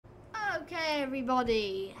Okay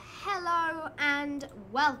everybody, hello and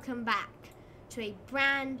welcome back to a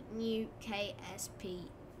brand new KSP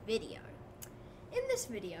video. In this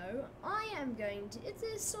video I am going to, it's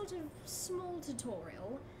a sort of small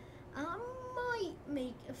tutorial. I might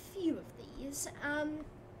make a few of these and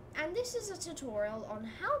this is a tutorial on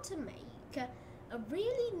how to make a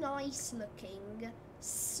really nice looking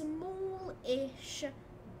small-ish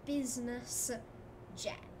business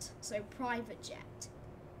jet, so private jet.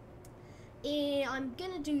 I'm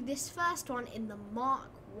going to do this first one in the Mark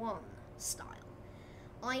 1 style.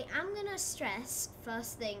 I am going to stress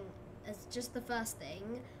first thing, as just the first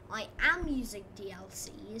thing, I am using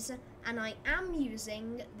DLCs and I am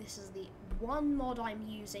using, this is the one mod I'm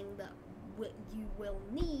using that you will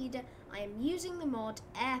need, I am using the mod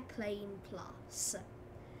Airplane Plus,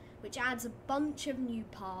 which adds a bunch of new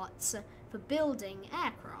parts for building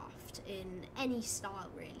aircraft in any style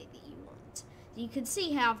really that you want. You can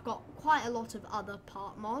see here I've got quite a lot of other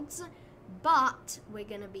part mods, but we're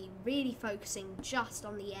going to be really focusing just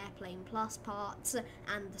on the Airplane Plus parts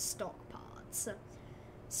and the stock parts.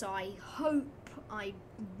 So I hope I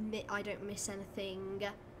don't miss anything.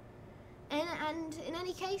 And in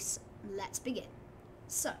any case, let's begin.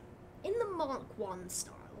 So, in the Mark 1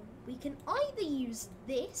 style, we can either use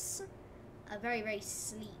this, a very, very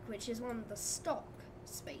sleek, which is one of the stock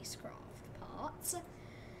spacecraft parts.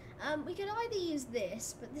 We could either use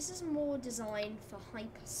this, but this is more designed for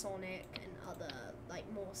hypersonic and other, like,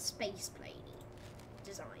 more space-planey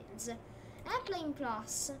designs. Airplane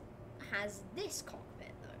Plus has this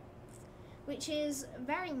cockpit, though, which is a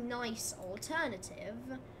very nice alternative,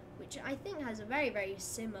 which I think has a very, very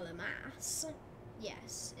similar mass.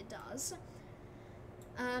 Yes, it does.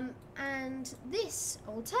 And this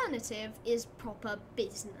alternative is proper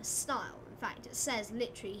business style. In fact, it says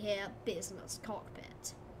literally here, business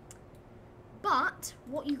cockpit. But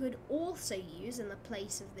what you could also use in the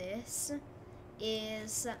place of this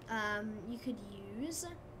is you could use,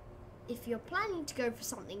 if you're planning to go for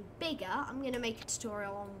something bigger, I'm going to make a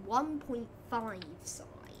tutorial on 1.5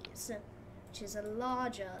 size, which is a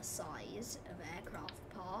larger size of aircraft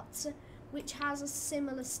parts, which has a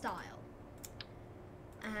similar style.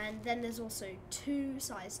 And then there's also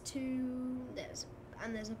size 2, there's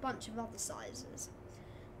a bunch of other sizes.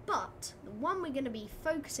 But the one we're going to be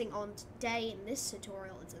focusing on today in this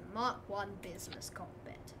tutorial is the Mark 1 business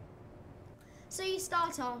cockpit. So you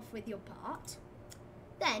start off with your part,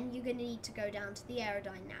 then you're going to need to go down to the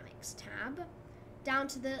aerodynamics tab, down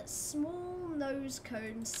to the small nose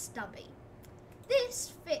cone stubby.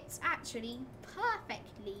 This fits actually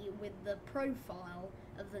perfectly with the profile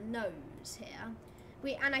of the nose here,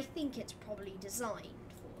 and I think it's probably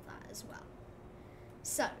designed for that as well.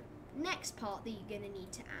 So, next part that you're going to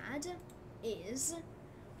need to add is,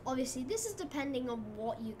 obviously this is depending on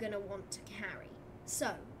what you're going to want to carry.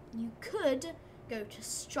 So, you could go to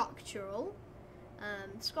structural,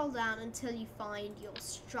 scroll down until you find your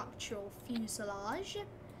structural fuselage,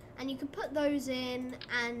 and you can put those in,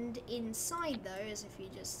 and inside those, if you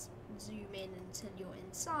just zoom in until you're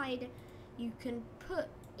inside, you can put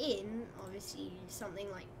in, obviously, something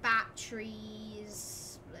like batteries.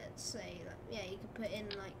 Let's say that, yeah, you can put in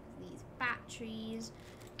like these batteries,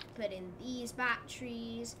 put in these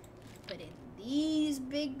batteries, put in these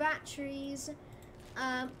big batteries,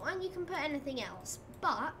 and you can put anything else,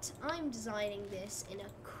 but I'm designing this in a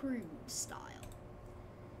crude style.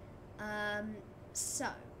 So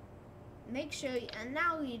make sure, and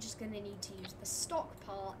now you're just going to need to use the stock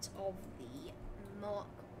part of the Mark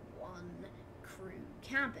 1 crew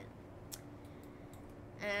cabin.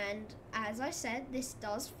 And as I said, this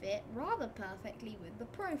does fit rather perfectly with the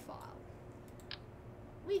profile.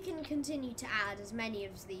 We can continue to add as many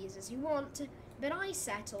of these as you want, but I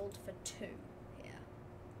settled for 2 here.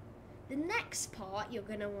 The next part you're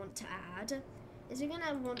going to want to add is you're going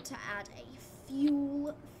to want to add a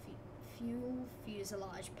fuel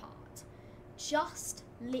fuselage part. Just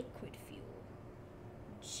liquid fuel.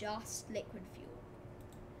 Just liquid fuel.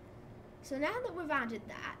 So now that we've added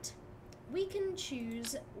that, we can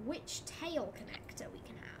choose which tail connector we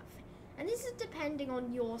can have. And this is depending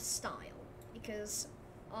on your style, because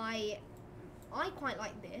I quite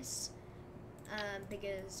like this,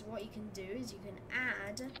 because what you can do is you can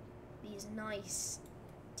add these nice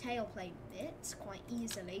tailplane bits quite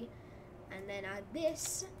easily, and then add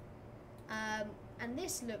this, and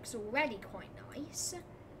this looks already quite nice.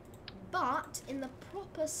 But in the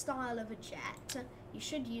proper style of a jet, you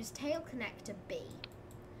should use tail connector B.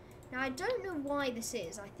 Now I don't know why this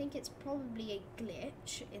is. I think it's probably a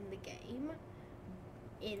glitch in the game,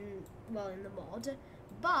 in the mod,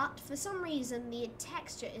 but for some reason the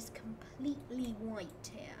texture is completely white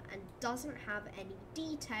here, and doesn't have any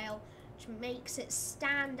detail, which makes it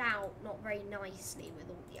stand out not very nicely with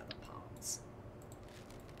all the other parts.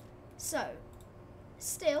 So,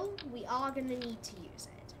 still, we are going to need to use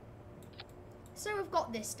it. So we've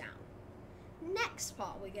got this down. Next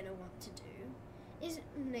part we're going to want to do is,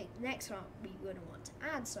 next part we're going to want to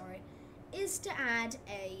add, is to add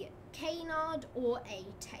a canard or a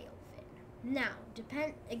tail fin. Now,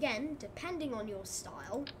 depending on your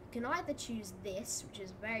style, you can either choose this, which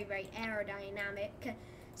is very, very aerodynamic,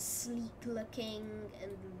 sleek looking,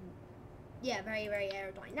 and very, very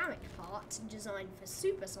aerodynamic part designed for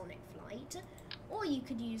supersonic flight, or you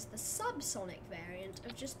could use the subsonic variant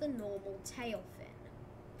of just the normal tail fin.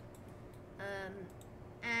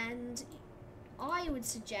 And I would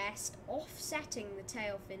suggest offsetting the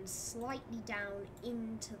tail fin slightly down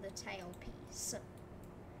into the tailpiece.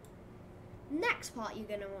 Next part you're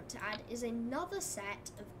going to want to add is another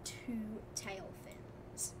set of 2 tail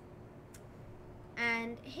fins.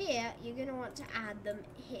 And here you're going to want to add them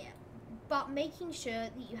here, but making sure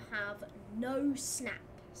that you have no snap,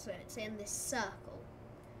 so it's in this circle.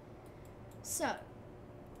 So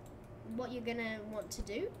what you're going to want to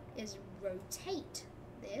do is rotate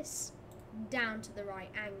this down to the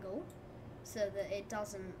right angle so that it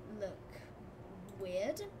doesn't look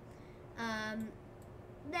weird.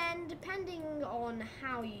 Then depending on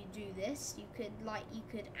how you do this, you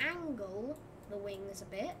could angle the wings a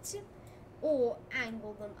bit or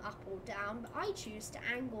angle them up or down, but I choose to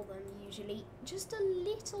angle them usually just a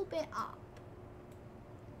little bit up.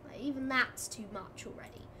 Even that's too much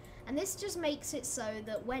already. And this just makes it so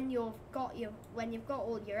that when you've got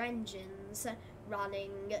all your engines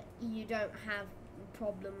running, you don't have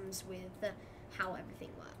problems with how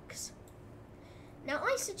everything works. Now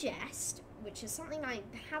I suggest, which is something I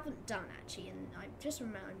haven't done actually, and I've just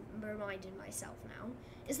reminded myself now,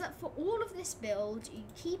 is that for all of this build, you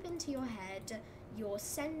keep into your head your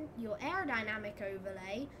aerodynamic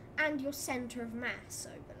overlay and your center of mass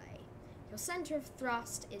overlay. Your center of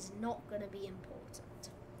thrust is not going to be important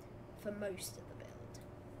for most of the build.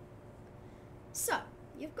 So,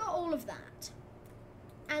 you've got all of that.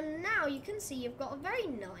 And now you can see you've got a very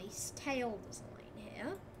nice tail design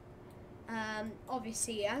here.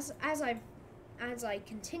 Obviously, as I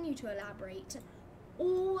continue to elaborate,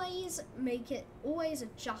 always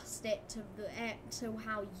adjust it to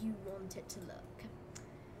how you want it to look.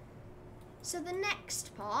 So the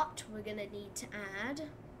next part we're going to need to add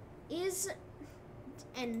is,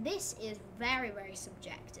 and this is very, very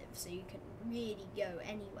subjective, so you can really go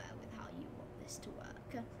anywhere with how you want this to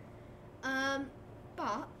work.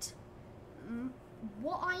 But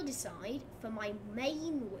what I decide for my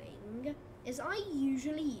main wing is I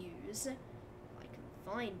usually use, if I can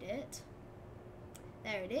find it,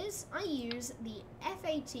 there it is, I use the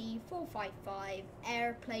FAT-455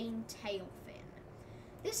 airplane tail fin.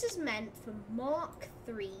 This is meant for Mark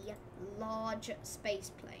III large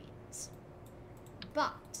space planes.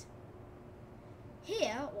 But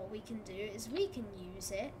here what we can do is we can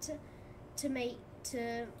use it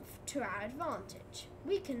to our advantage.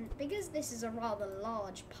 We can, because this is a rather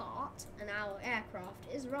large part and our aircraft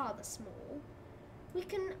is rather small, we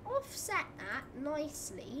can offset that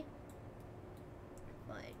nicely.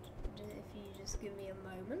 If you just give me a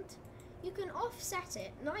moment, you can offset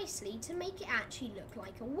it nicely to make it actually look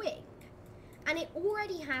like a wing, and it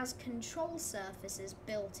already has control surfaces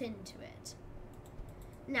built into it.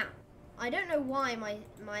 Now, I don't know why my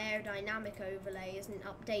aerodynamic overlay isn't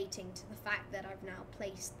updating to the fact that I've now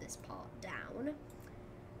placed this part down.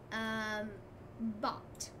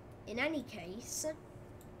 But, in any case,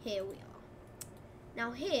 here we are.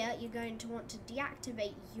 Now here, you're going to want to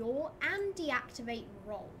deactivate yaw and deactivate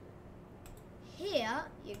roll. Here,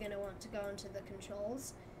 you're going to want to go into the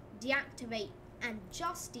controls, deactivate and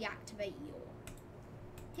just deactivate yaw.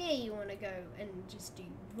 Here you want to go and just do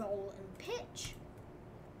roll and pitch.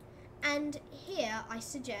 And here I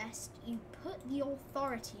suggest you put the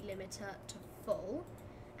authority limiter to full,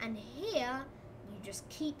 and here you just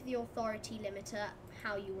keep the authority limiter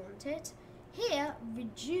how you want it. Here,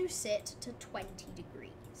 reduce it to 20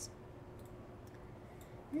 degrees.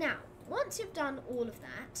 Now, once you've done all of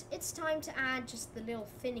that, it's time to add just the little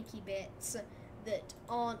finicky bits that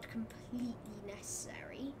aren't completely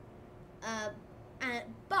necessary.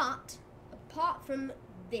 But, apart from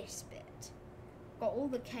this bit, got all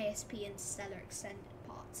the KSP and Stellar extended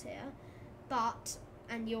parts here, but,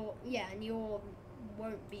 and your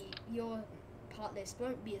part list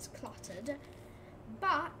won't be as cluttered,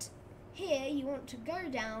 but here you want to go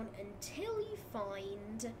down until you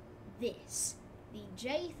find this, the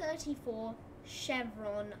J34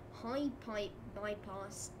 Chevron high pipe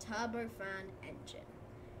bypass turbofan engine.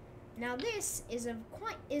 Now this is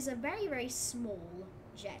a very, very small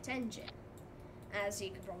jet engine, as you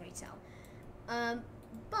can probably tell.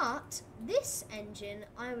 But this engine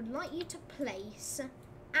I would like you to place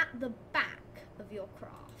at the back of your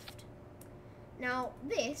craft. Now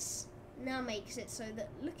this now makes it so that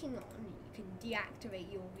looking on, you can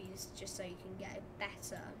deactivate your views just so you can get a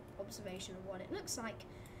better observation of what it looks like.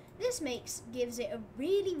 This gives it a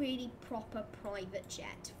really, really proper private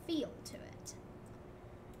jet feel to it.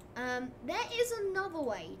 There is another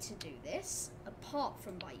way to do this, apart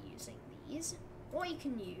from by using these. What you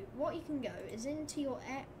can go is into your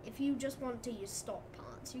if you just want to use stock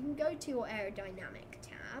parts, you can go to your aerodynamic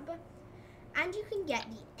tab, and you can get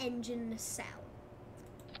the engine nacelle.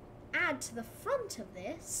 Add to the front of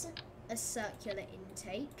this a circular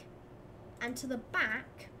intake, and to the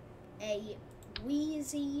back a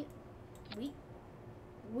Weasley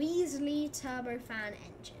turbofan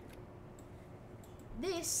engine.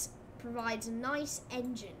 This provides a nice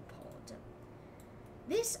engine pod.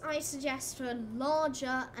 This I suggest for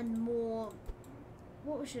larger and more,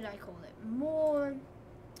 what should I call it?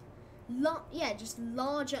 Just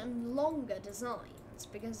larger and longer designs,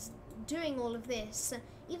 because doing all of this,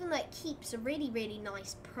 even though it keeps a really, really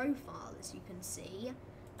nice profile, as you can see,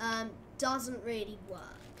 doesn't really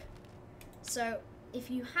work. So if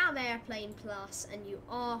you have Airplane Plus and you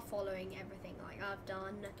are following everything like I've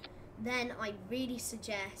done, then I really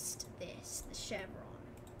suggest this, the chevron.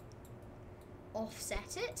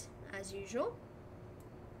 Offset it, as usual.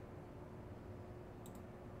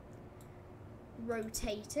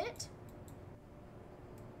 Rotate it.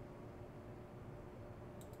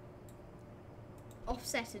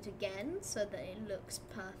 Offset it again so that it looks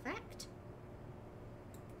perfect.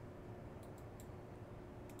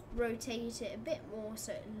 Rotate it a bit more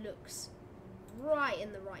so it looks right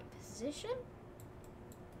in the right position.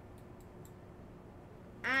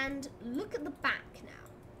 And look at the back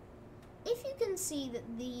now. If you can see that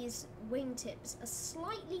these wingtips are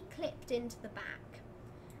slightly clipped into the back,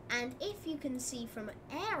 and if you can see from an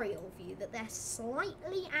aerial view that they're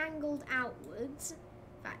slightly angled outwards,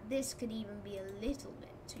 in fact this could even be a little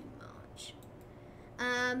bit too much,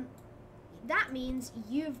 that means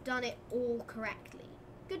you've done it all correctly.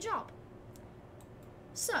 Good job.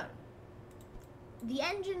 So, the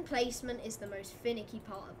engine placement is the most finicky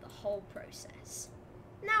part of the whole process.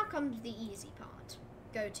 Now comes the easy part.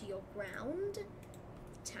 Go to your ground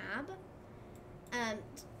tab and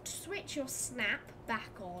switch your snap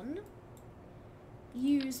back on.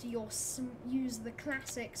 Use the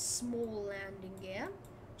classic small landing gear,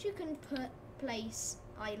 which you can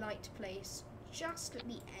I like to place just at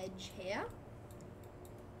the edge here.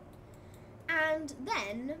 And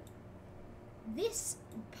then this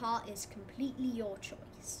part is completely your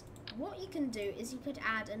choice. What you can do is you could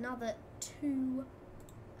add another 2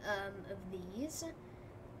 of these.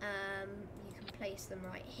 You can place them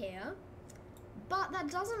right here, but that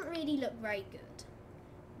doesn't really look very good.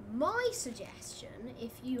 My suggestion, if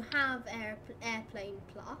you have Airplane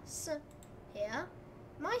Plus here,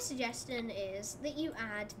 my suggestion is that you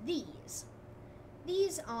add these.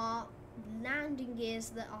 These are landing gears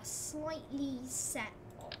that are slightly set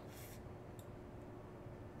off.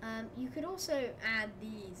 You could also add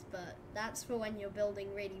these, but that's for when you're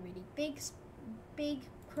building really, really big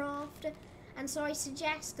craft, and so I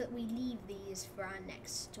suggest that we leave these for our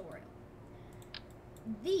next tutorial.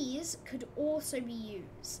 These could also be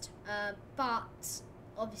used, but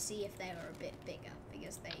obviously if they were a bit bigger,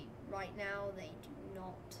 because right now they do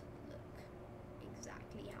not look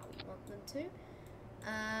exactly how we want them to.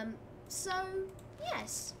 So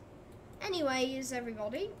yes. Anyways,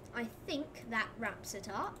 everybody, I think that wraps it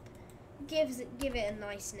up. Give it a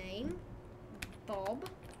nice name, Bob,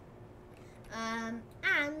 and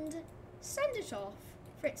send it off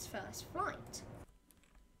for its first flight.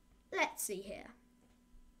 Let's see here.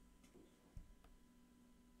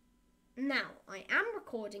 Now, I am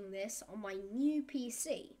recording this on my new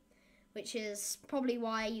PC, which is probably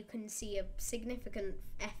why you can see a significant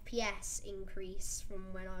FPS increase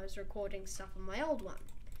from when I was recording stuff on my old one.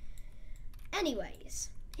 Anyways,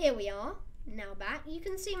 here we are, now back. You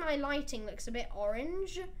can see my lighting looks a bit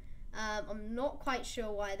orange. I'm not quite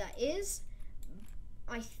sure why that is.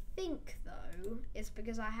 I think, though, it's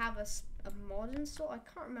because I have a mod installed. I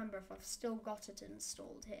can't remember if I've still got it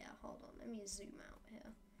installed here. Hold on, let me zoom out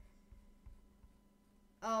here.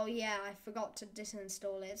 Oh yeah, I forgot to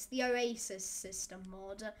disinstall it. It's the Oasis system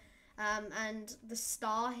mod. And the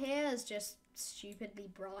star here is just stupidly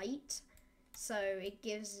bright. So it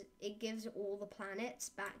gives all the planets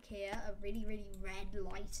back here a really, really red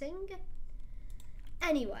lighting.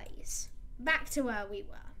 Anyways, back to where we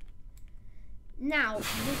were. Now,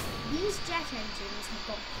 these jet engines have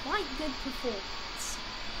got quite good performance.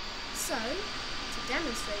 So, to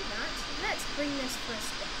demonstrate that, let's bring this for a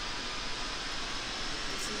spin.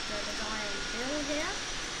 This is the iron bill here.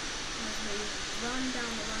 As we run down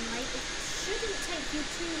the runway, it shouldn't take you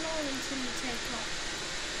too long until you take off.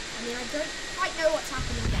 I mean, I don't quite know what's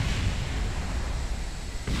happening there.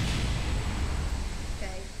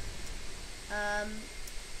 Okay.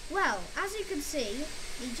 Well, as you can see,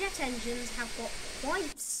 the jet engines have got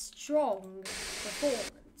quite strong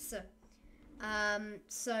performance.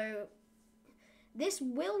 So this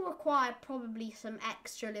will require probably some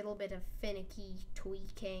extra little bit of finicky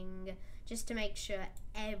tweaking just to make sure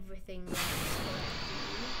everything works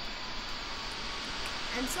correctly.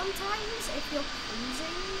 And sometimes if you're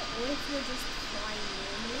cruising or if you're just flying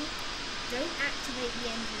normally, don't activate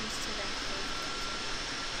the engines to their full potential,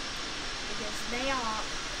 because they are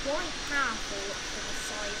quite powerful for the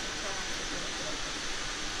size of craft that you're building.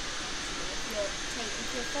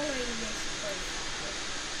 If you're following this profile,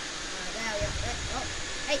 there we are. Oh,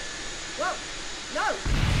 hey, whoa, no!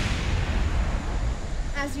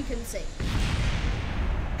 As you can see.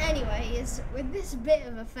 Anyways, with this bit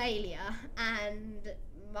of a failure and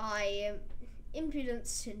my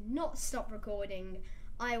impudence to not stop recording,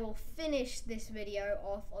 I will finish this video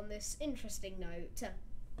off on this interesting note.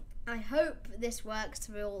 I hope this works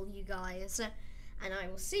for all you guys, and I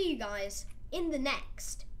will see you guys in the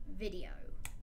next video.